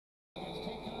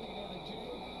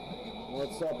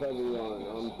What's up, everyone?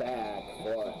 I'm back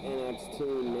for NXT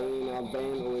main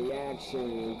event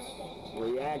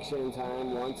reaction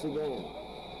time once again.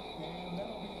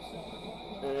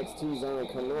 NXT's on a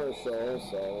commercial,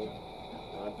 so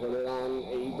I put it on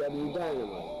AEW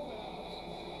Dynamite.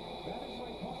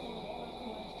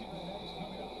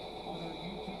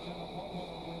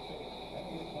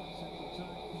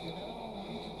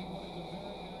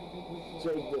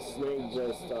 Jake the Snake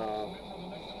just had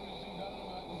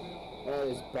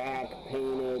his back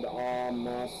painted all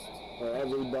must, or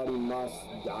everybody must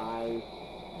die,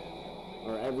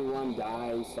 or everyone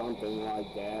dies, something like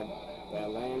that. That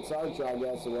Lance Archer, I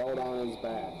guess, wrote on his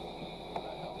back.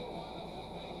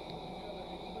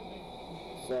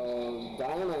 So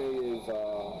Dynamite is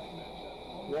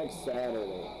next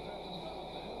Saturday.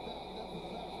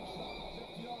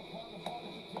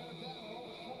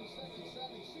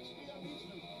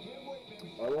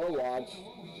 I will watch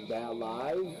that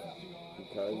live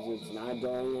because it's not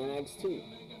during NXT.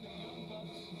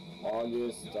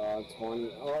 August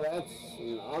 20. Oh,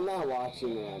 I'm not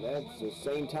watching that. That's the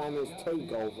same time as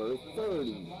TakeOver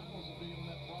 30.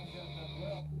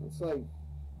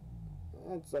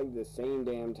 That's like the same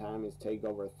damn time as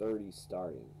TakeOver 30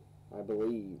 starting, I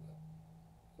believe.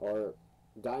 Or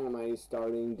Dynamite is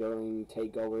starting during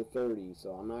TakeOver 30,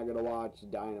 so I'm not gonna watch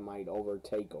Dynamite over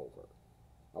TakeOver.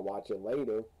 I'll watch it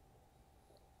later.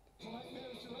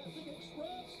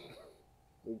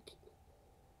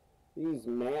 These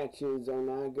matches are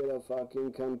not gonna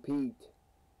fucking compete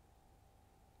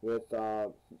with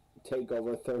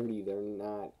TakeOver 30. They're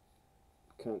not.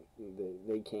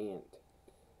 They can't.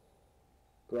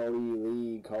 Brody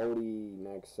Lee, Cody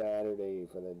next Saturday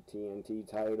for the TNT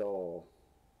title.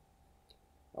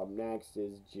 Up next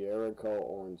is Jericho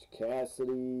Orange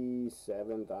Cassidy,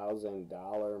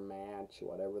 $7,000 match,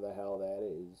 whatever the hell that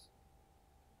is.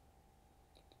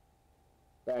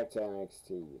 Back to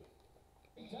NXT.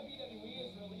 WWE is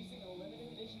releasing a limited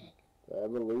edition. The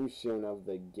evolution of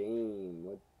the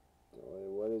game.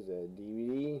 What is it?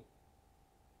 DVD?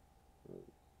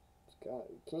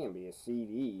 It can't be a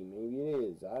CD. Maybe it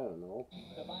is. I don't know.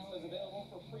 The vinyl is available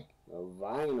for free. A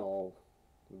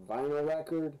vinyl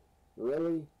record?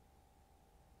 Really?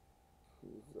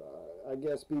 I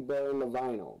guess people are in the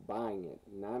vinyl, buying it,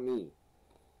 not me.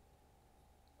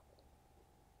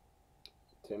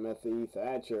 Timothy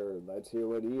Thatcher, let's hear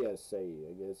what he has to say.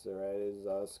 I guess they're at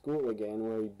his school again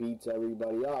where he beats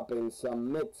everybody up and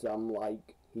submits them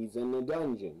like he's in the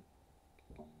dungeon.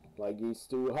 Like he's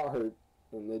Stu Hart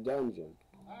in the dungeon.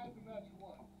 As the match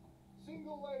won.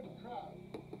 Single leg crowd.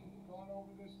 Gone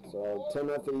over this so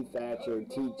Timothy Thatcher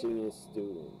teaching his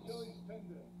students.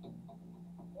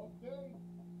 Up then,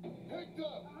 picked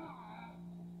up.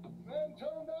 Man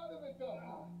turned out of it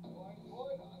though. I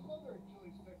employed another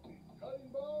Achilles technique.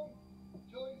 Cutting bone,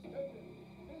 Achilles tendon.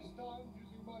 This time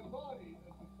using my body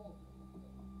as the fulcrum.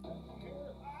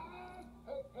 Here,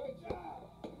 head.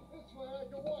 This way I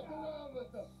can walk around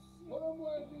with them. Put them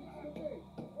where it needs to be.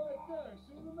 Right there.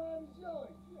 See the man is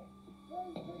yelling.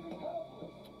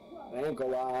 Ankle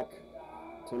lock.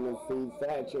 Timothy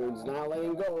Thatcher is not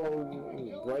letting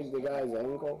go. Break the guy's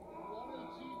ankle.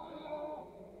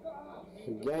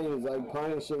 Again, he's like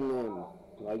punishing them.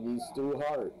 Like he's Stu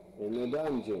Hart in the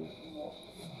dungeon.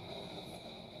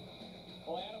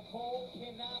 Well, Adam Cole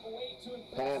cannot wait to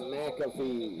Pat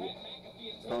McAfee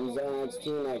comes on NXT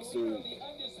next week.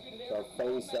 So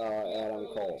face Adam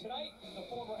Cole. Tonight, the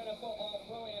former NFL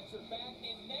All-Pro answered back,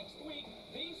 and next week,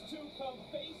 these two come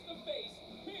face-to-face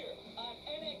here on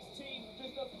NXT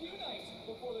just a few nights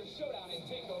before their showdown at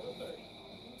TakeOver 30.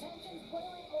 Tensions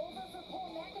boiling over for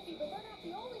Cole McAfee, but they're not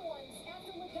the only ones.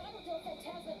 After Legado del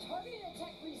Fantasma targeted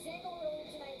attack Breezango earlier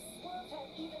tonight, Swerve had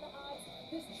even odds.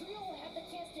 This trio will have the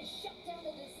chance to shut down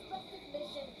the destructive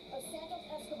mission of Santos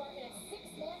Escobar in a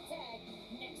 6-man tag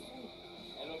next week.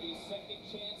 And it'll be second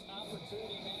chance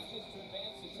opportunity matches to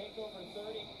advance to TakeOver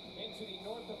 30 into the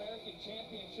North American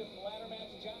Championship ladder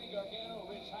match. Johnny Gargano,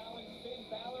 Rich Holland, Finn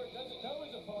Balor doesn't know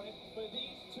his opponent, but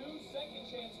these two second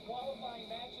chance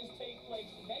qualifying matches take place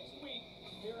next week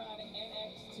here on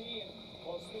NXT. And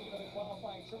well, speaking of the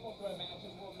qualifying triple threat matches,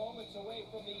 we're moments away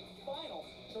from the final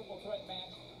triple threat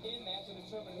match in that to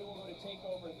determine who will go to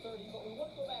TakeOver 30. But we want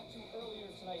to go back to earlier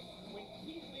tonight when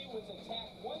Keith Lee was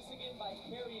attacked once again by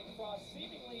Karrion Kross,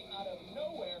 seemingly out of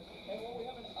nowhere. And when we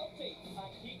have an update on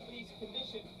Keith Lee's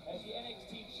condition, as the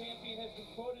NXT champion has been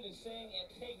quoted as saying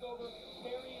at TakeOver,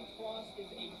 Karrion Kross is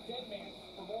a dead man.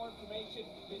 For more information,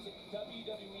 visit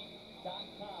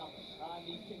WWE.com on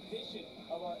the condition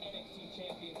of our NXT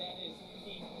champion, that is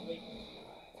Keith Lee.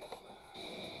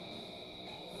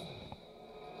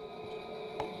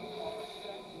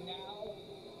 Now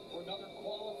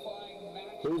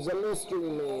Who's a mystery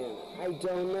man? I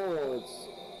don't know. It's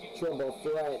triple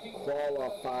threat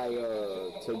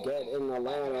qualifier to get in the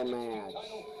ladder match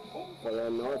for the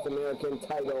North American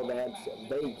title that's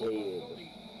vacated.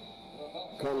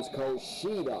 Comes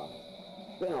Kushida.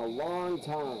 Been a long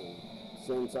time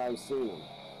since I've seen him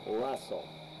wrestle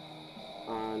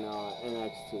on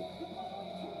NXT.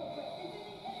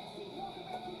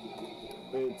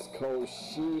 It's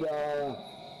Kushida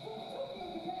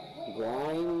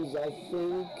Grimes, I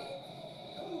think.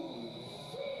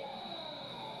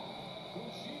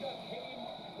 Kushida came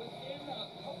within a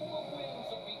couple of wins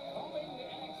of becoming the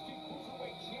NXT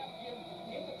Cruiserweight Champion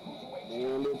in the Cruiserweight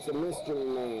And it's a mystery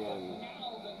man.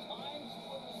 Now the times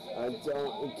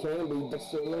It can't be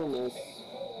Dexter Loomis.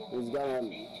 He's got an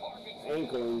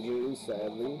ankle injury,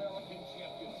 sadly. American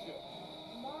Championship.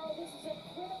 Tomorrow, this is a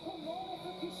critical moment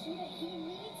for Kushida. He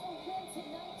needs a win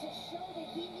tonight to show that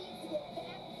he needs to get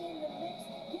back in the mix,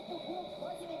 get the world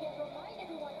buzzing again, remind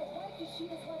everyone of why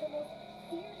Kushida is one of the most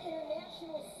feared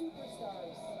international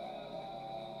superstars.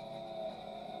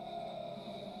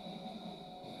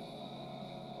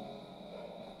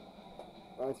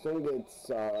 I think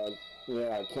it's,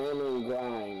 Cameron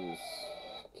Grimes.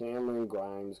 Cameron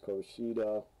Grimes,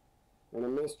 Kushida, and a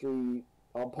mystery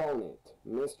opponent,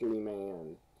 mystery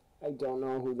man. I don't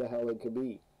know who the hell it could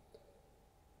be.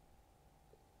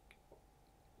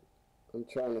 I'm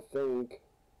trying to think.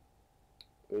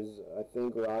 I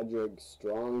think Roderick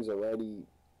Strong's already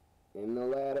in the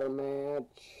ladder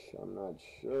match. I'm not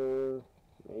sure.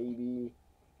 Maybe.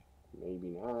 Maybe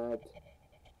not.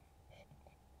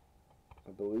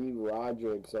 I believe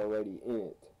Roderick's already in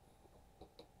it.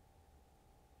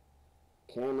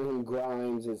 Cameron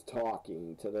Grimes is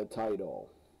talking to the title.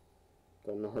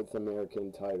 The North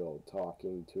American title,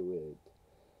 talking to it.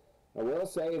 I will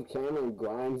say if Cameron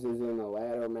Grimes is in a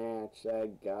ladder match,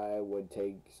 that guy would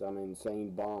take some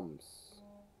insane bumps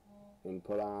and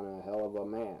put on a hell of a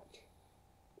match.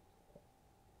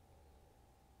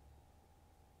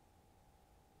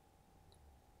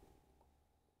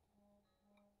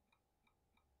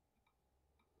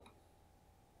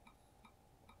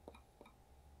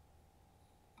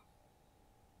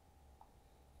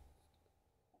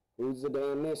 Who's the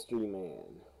damn mystery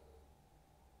man?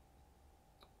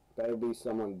 Better be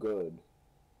someone good.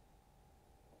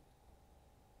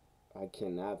 I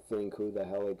cannot think who the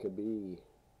hell it could be.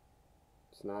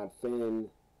 It's not Finn.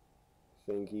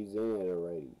 I think he's in it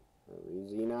already. Or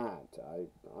is he not?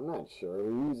 I'm not sure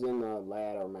who's in the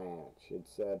ladder match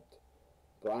except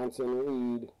Bronson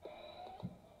Reed.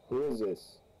 Who is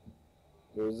this?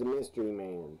 Here's the mystery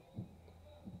man.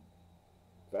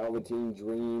 Velveteen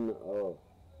Dream. Oh,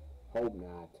 hope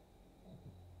not.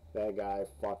 That guy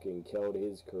fucking killed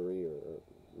his career.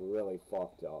 Really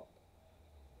fucked up.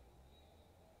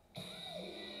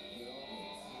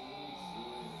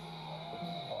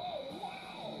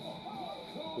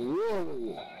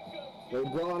 Really? They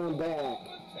brought him back.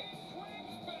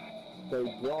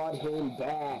 They brought him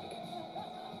back.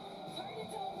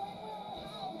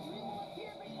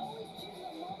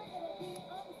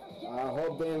 I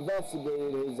hope they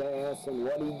investigated his ass and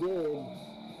what he did.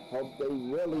 Hope they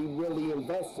really, really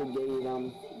investigated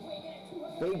him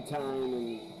big time.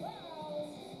 And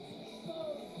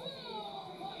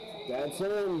that's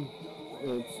him.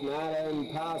 It's not an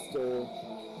imposter.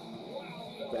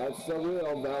 That's the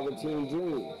real Velveteen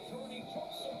Dream. Attorney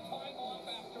took some time off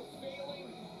after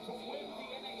failing to win the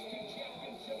NXT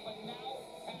Championship, but now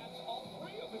has all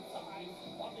three of the ties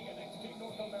on the NXT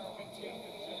North American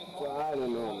Championship. So I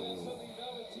don't know, man.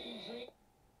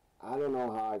 I don't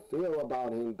know how I feel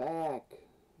about him back.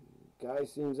 Guy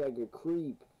seems like a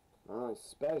creep,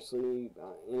 especially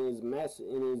in his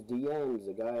DMs.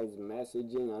 The guy's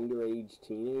messaging underage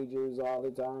teenagers all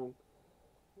the time.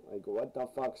 Like, what the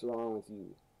fuck's wrong with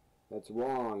you? That's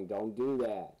wrong. Don't do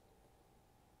that.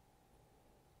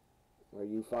 Are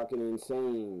you fucking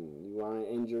insane? You want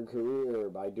to end your career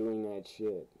by doing that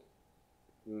shit?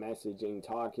 Messaging,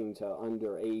 talking to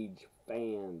underage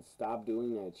fans. Stop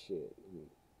doing that shit.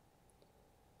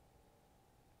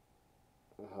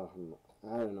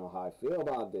 I don't know how I feel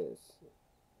about this.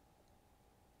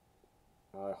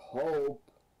 I hope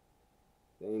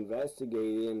they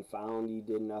investigated and found he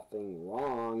did nothing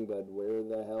wrong, but where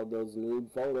the hell those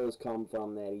nude photos come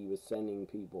from that he was sending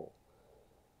people?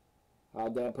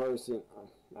 How'd that person...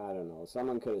 I don't know.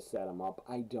 Someone could have set him up.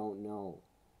 I don't know.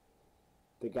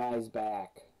 The guy's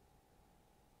back.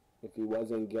 If he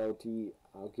wasn't guilty,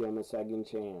 I'll give him a second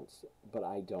chance. But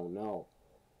I don't know.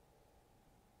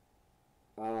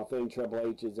 I don't think Triple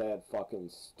H is that fucking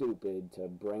stupid to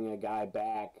bring a guy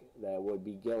back that would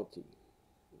be guilty.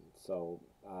 So,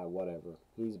 whatever.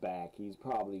 He's back. He's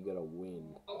probably gonna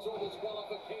win.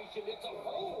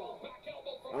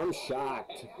 I'm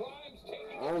shocked.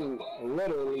 I'm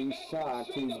literally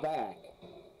shocked he's back.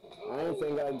 I didn't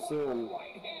think I'd see him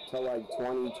till like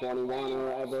 2021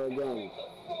 or ever again.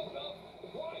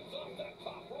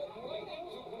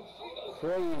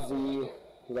 Crazy.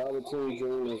 Velveteen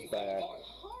Dream is back.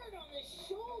 Hard on the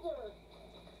shoulder.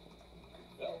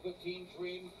 Velveteen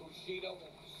Dream, Kushida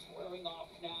squaring off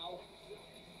now.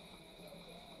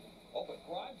 Oh, but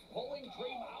Grimes pulling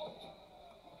Dream out.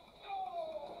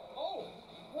 Oh!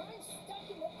 Grimes stuck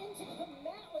him into the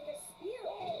mat like a spear.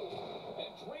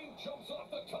 And Dream jumps off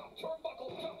the top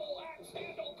turnbuckle, double axe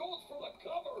handle, goes for the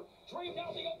cover. Dream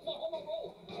now the Oklahoma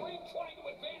roll. Dream trying to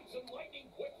advance in lightning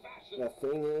quick fashion. The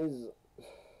thing is,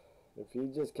 if he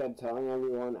just kept telling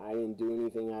everyone, I didn't do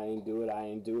anything, I didn't do it,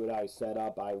 I set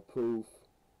up, I have proof,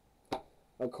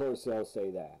 of course he'll say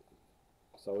that.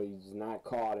 So he's not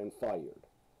caught and fired.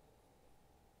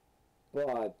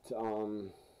 But,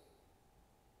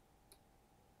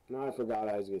 now I forgot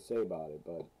what I was going to say about it,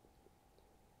 but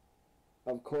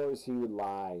of course he would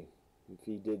lie if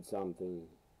he did something,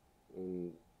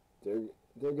 and they're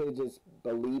going to just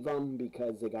believe him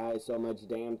because the guy has so much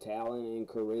damn talent and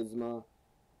charisma.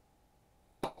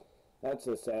 That's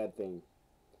a sad thing.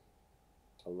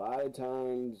 A lot of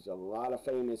times, a lot of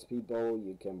famous people,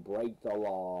 you can break the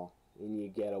law and you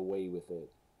get away with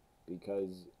it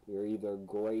because you're either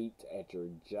great at your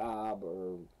job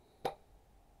or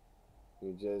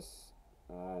you're just,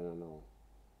 I don't know,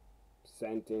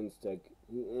 sentenced to,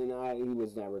 and he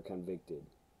was never convicted.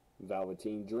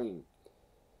 Velveteen Dream.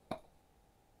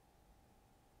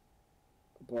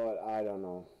 But I don't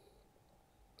know.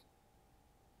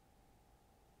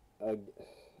 I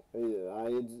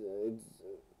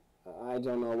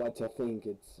don't know what to think.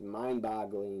 It's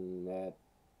mind-boggling that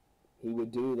he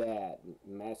would do that,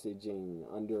 messaging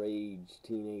underage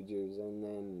teenagers, and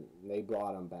then they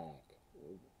brought him back.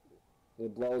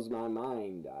 It blows my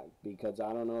mind because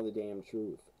I don't know the damn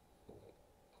truth.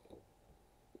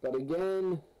 But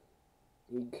again,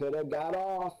 he could have got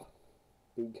off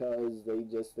because they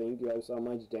just think you have so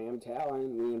much damn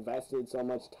talent. We invested so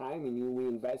much time in you. We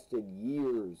invested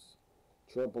years.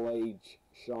 Triple H,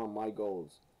 Shawn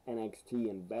Michaels, NXT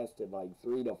invested like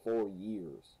 3 to 4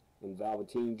 years in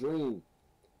Velveteen Dream.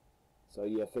 So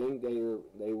you think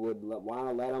they would want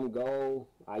to let him go?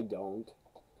 I don't.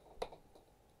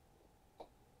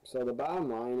 So the bottom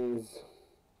line is,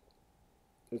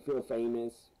 if you're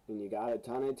famous and you got a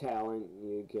ton of talent,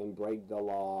 you can break the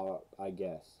law, I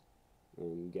guess,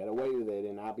 and get away with it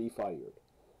and not be fired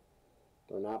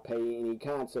or not pay any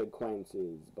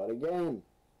consequences. But again,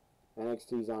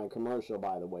 NXT's on commercial,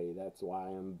 by the way. That's why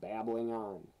I'm babbling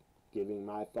on, giving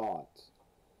my thoughts.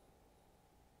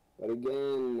 But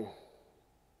again,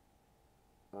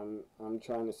 I'm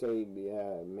trying to say,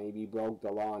 yeah, maybe he broke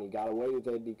the law and he got away with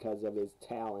it because of his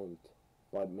talent,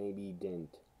 but maybe he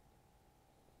didn't.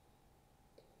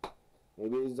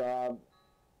 Maybe his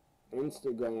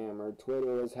Instagram or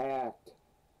Twitter was hacked.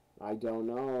 I don't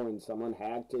know, and someone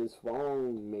hacked his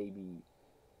phone, maybe.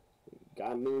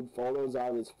 Got nude photos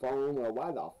out of his phone. Well,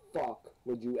 why the fuck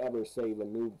would you ever save a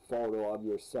nude photo of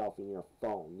yourself in your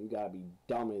phone? You gotta be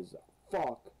dumb as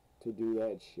fuck to do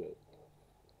that shit.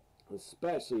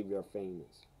 Especially if you're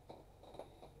famous.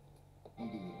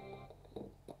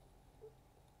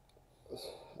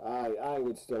 I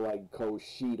would still like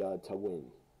Kushida to win,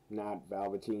 not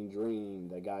Velveteen Dream.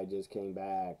 The guy just came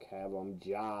back. Have him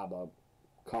job a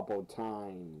couple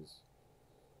times.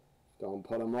 Don't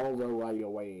put him over right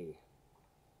away.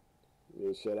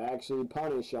 You should actually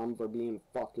punish him for being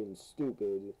fucking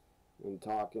stupid and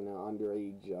talking to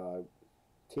underage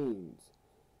teens.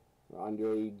 Or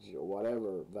underage, or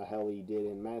whatever the hell he did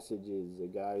in messages. The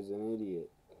guy's an idiot.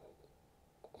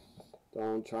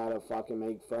 Don't try to fucking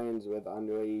make friends with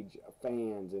underage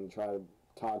fans and try to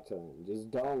talk to them. Just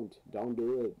don't. Don't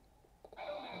do it.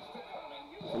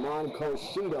 Come on,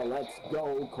 Kushida. Let's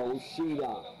go,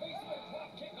 Kushida.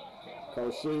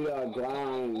 Kushida,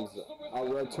 Grimes, a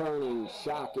returning,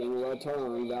 shocking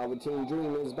return. Velveteen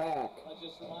Dream is back.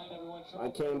 I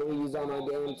can't believe he's on my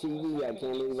damn TV. I can't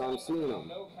believe I'm seeing him.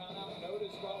 No count out, no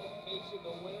disqualification.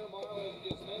 The winner, Marlon, as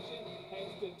just mentioned,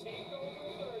 heads to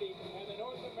TakeOver 30 and the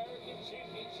North American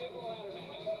Championship ladder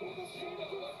match.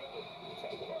 Kushida looking to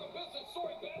take care of business.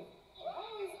 Sorry, Beth.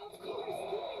 Always, of course,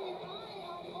 keeping an eye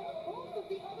on both of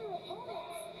the other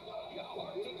opponents. Yeah,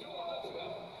 hard to do on this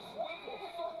one.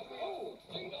 Swing circle.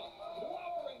 Kushida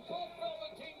clobbering both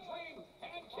Velveteen Dream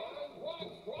and Cameron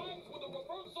Grimes. Grimes with a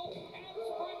reversal and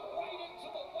spring right into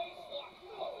the waistlock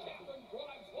of Cameron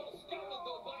Grimes. Well scouted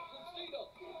though by Kushida,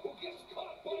 who gets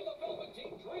caught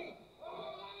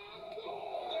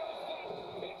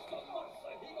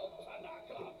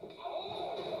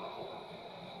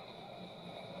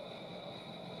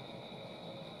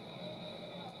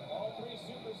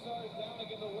superstars down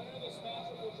again. The winner of this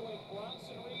matchup will join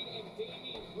Bronson Reed and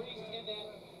Damian Priest in that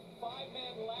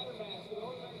 5-man ladder match for the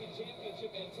North American Championship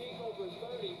at TakeOver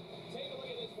 30. Take a look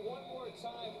at this one more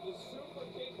time. The super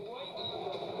kick right on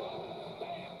the front.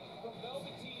 Bam! From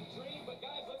Velveteen Dream. But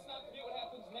guys, let's not forget what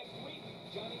happens next week.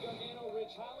 Johnny Gargano,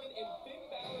 Rich Holland, and Finn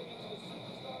Balor against the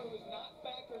superstar who is not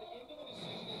factored into the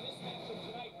decision in this matchup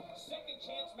tonight. Second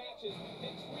chance matches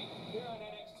next week here on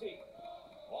NXT.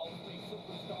 All three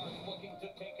superstars looking to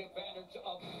take advantage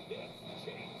of this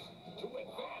chance to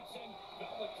advance, and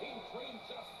Velveteen Dream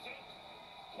just sent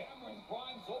Cameron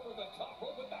Grimes over the top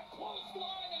rope with that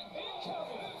clothesline, and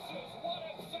incoming. This is what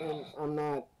it says. I'm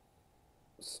not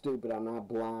stupid. I'm not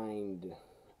blind.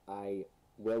 I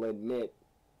will admit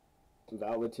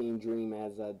Velveteen Dream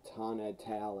has a ton of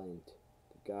talent.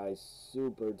 The guy's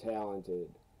super talented.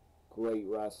 Great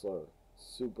wrestler.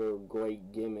 Super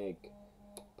great gimmick.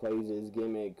 Plays his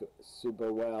gimmick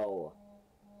super well.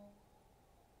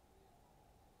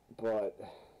 But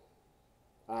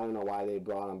I don't know why they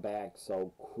brought him back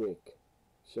so quick.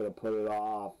 Should have put it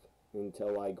off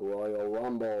until like Royal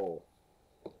Rumble.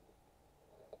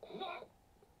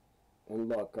 And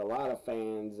look, a lot of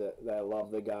fans that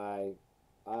love the guy.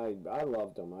 I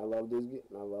loved him. I love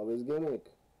his gimmick.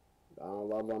 I don't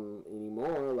love him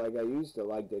anymore like I used to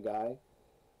like the guy.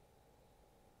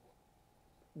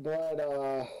 But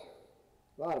a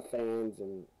lot of fans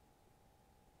and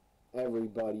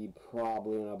everybody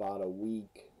probably in about a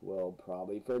week will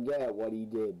probably forget what he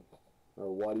did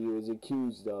or what he was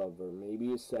accused of, or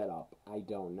maybe a setup. I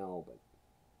don't know, but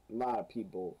a lot of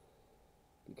people,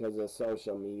 because of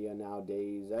social media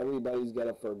nowadays, everybody's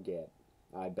gonna forget.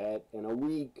 I bet in a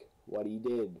week what he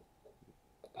did.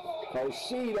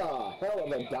 Kushida, hell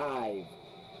of a dive.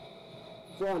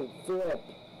 Front flip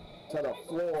to the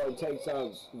floor, takes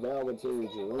out Velveteen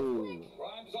Dream.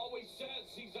 Grimes always says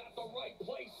he's at the right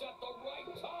place at the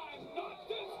right time. Not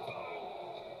this time.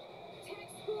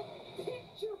 Textbook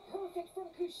picture perfect from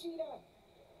Kushida.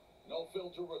 No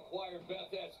filter required,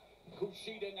 Beth, as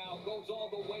Kushida now goes all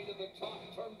the way to the top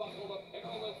turnbuckle, a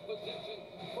perilous position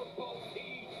for both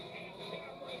he and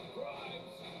Cameron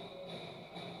Grimes.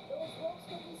 Those ropes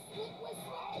can be slick with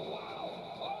Oh, wow!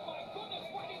 Oh, my goodness!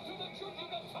 Right into the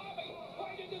Kushida Tommy!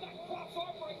 Right into that cross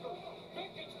arm breaker!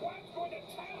 Vintage Grimes going to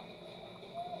tap!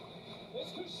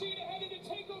 Is Kushida headed to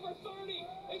TakeOver 30?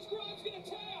 Is Grimes going to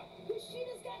tap?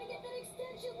 Kushida's got to get that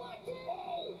extension locked in.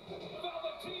 Oh!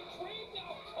 Velveteen Dream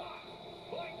now caught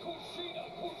by Kushida!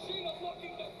 Kushida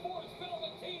looking to force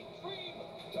Velveteen Dream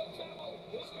to tap!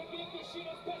 This could be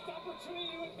Kushida's best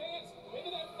opportunity to advance into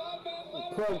that 5-man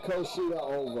ladder. Put Kushida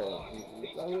over.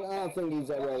 I don't think he's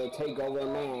ever had a takeover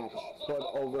match. Put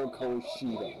over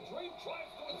Kushida. Dream tries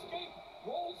to escape,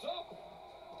 rolls up.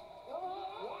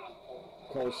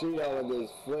 Kushida with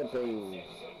his flipping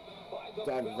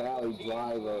Death Valley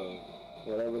driver,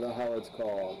 whatever the hell it's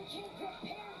called. Can't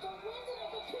prepare to win it,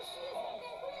 but Kushida's got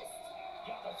that wrist.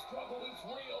 Yeah, the struggle is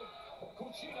real.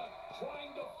 Kushida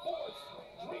trying to force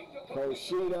Dream to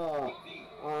Kushida,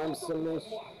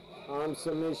 arm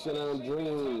submission on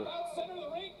Dream. Out center of the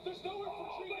ring. There's nowhere for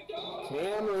Dream to go.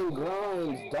 Cameron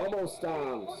Grimes double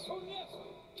stomps.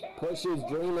 Pushes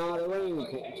Dream out of the ring.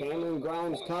 Cameron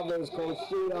Grimes covers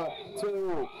Kushida.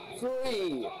 2,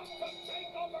 3.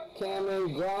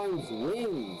 Cameron Grimes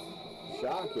wins.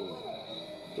 Shocking.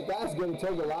 The guy's going to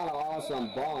take a lot of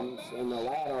awesome bumps in the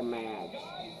ladder match.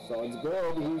 So it's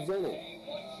good he's in it.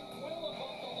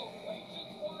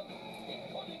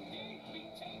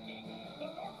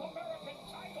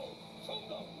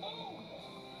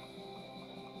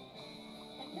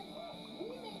 We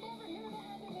may never hear the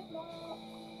end of it, Mauro.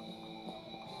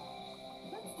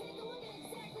 Let's take a look at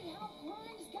exactly how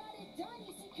Grimes got it done.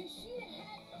 You see, Kushida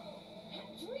had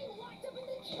Dream locked up in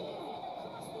the cave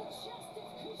across the chest of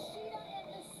Kushida and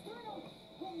the sternum,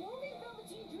 removing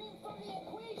Velveteen Dream from the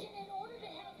equation in order to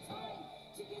have time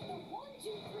to get the 1,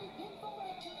 2, 3 pinfall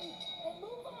victory and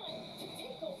move on to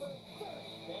TakeOver 30.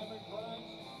 Cameron Grimes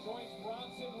joins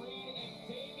Bronson Reed and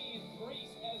Damian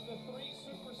Priest as the 3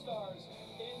 superstars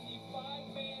in the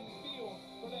 5-man field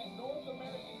for that North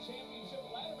American Championship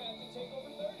ladder match at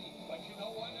TakeOver 30. But you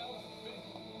know what else?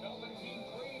 Velveteen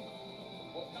Dream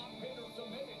was not pinned or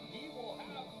submitted. He will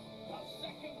have a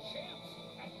second chance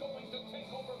at going to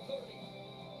TakeOver 30.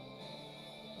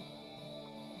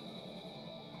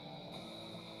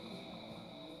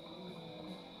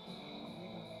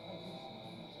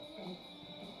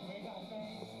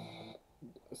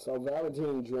 So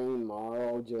Velveteen Dream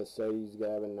Morrow just said he's going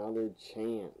to have another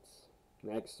chance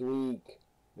next week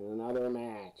in another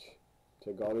match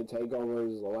to go to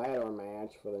TakeOver's ladder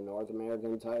match for the North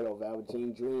American title.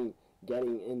 Velveteen Dream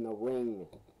getting in the ring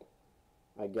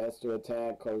I guess to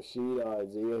attack Kushida.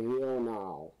 Is he a heel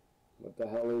now? What the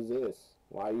hell is this?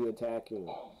 Why are you attacking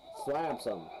him? Slaps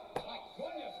him. My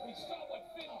goodness, we saw what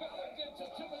Finn Balor did to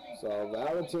Timothy. So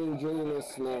Velveteen Dream is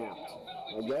snapped.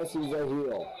 I guess he's a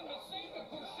heel.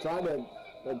 Trying to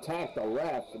attack the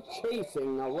ref,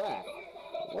 chasing the ref.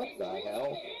 What the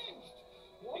hell?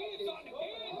 He's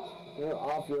unhinged. You're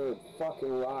off your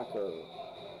fucking rocker.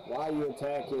 Why are you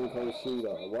attacking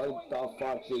Kushida? What the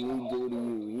fuck did he do to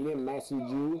you? He didn't message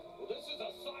you? This is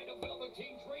a side of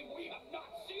Velveteen Dream we have not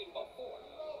seen before.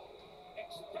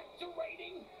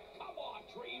 Expectorating? Come on,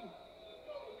 Dream.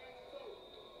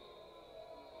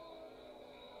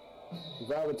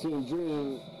 Velveteen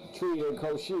Dream treated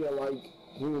Kushida like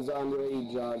he was an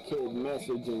underage kid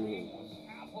messaging him.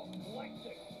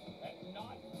 Apoplectic and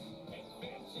not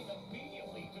advancing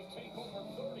immediately to take over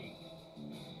 30.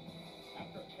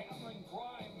 After Cameron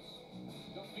Grimes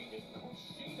defeated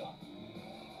Kushida.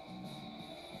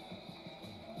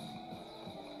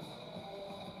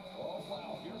 Oh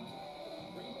wow, here's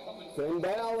Dream coming. Finn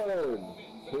Balor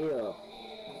here.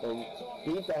 So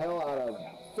beat the hell out of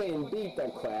Finn, beat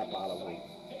the crap out of him.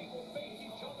 They will face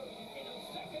each other in a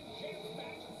second chance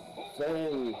match.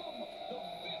 Finn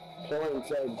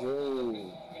points at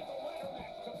Dream.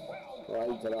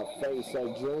 Right to the face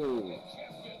of Dream.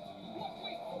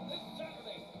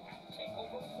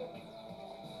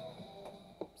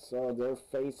 So they're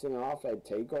facing off at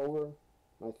TakeOver,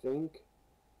 I think,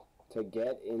 to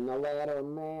get in the ladder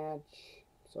match.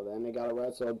 So then they gotta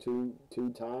wrestle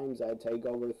two times at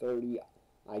TakeOver 30.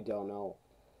 I don't know.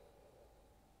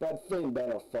 But Finn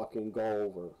better fucking go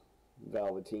over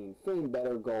Velveteen. Finn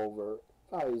better go over.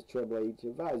 If I was Triple H,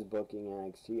 if I was booking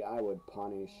NXT, I would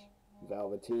punish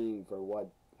Velveteen for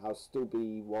how stupid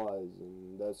he was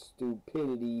and the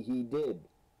stupidity he did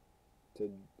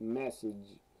to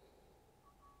message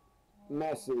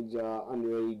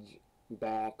underage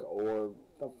back, or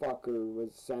the fucker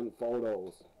was sent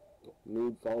photos,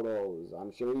 nude photos.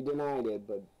 I'm sure he denied it,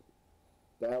 but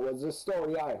that was the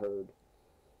story I heard.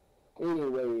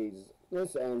 Anyways,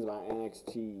 this ends my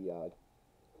NXT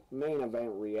main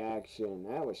event reaction.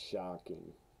 That was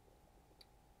shocking.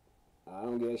 I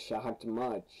don't get shocked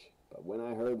much, but when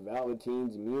I heard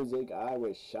Velveteen's music, I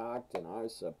was shocked and I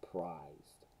was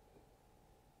surprised.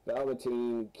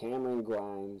 Velveteen, Cameron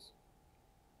Grimes,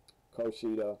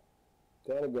 Kushida,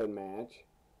 they had a good match.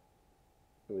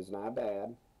 It was not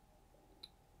bad.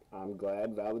 I'm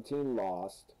glad Velveteen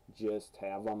lost. Just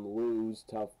have him lose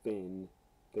to Finn.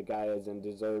 The guy doesn't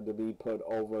deserve to be put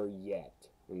over yet.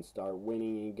 And start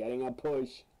winning and getting a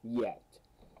push yet.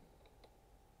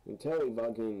 Until he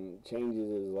fucking changes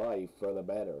his life for the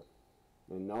better.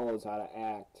 And knows how to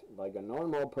act like a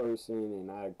normal person and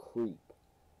not a creep.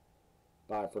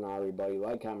 Bye for now, everybody.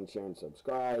 Like, comment, share, and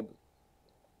subscribe.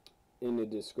 In the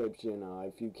description,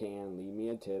 if you can, leave me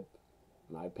a tip.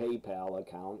 My PayPal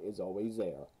account is always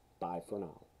there. Bye for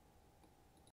now.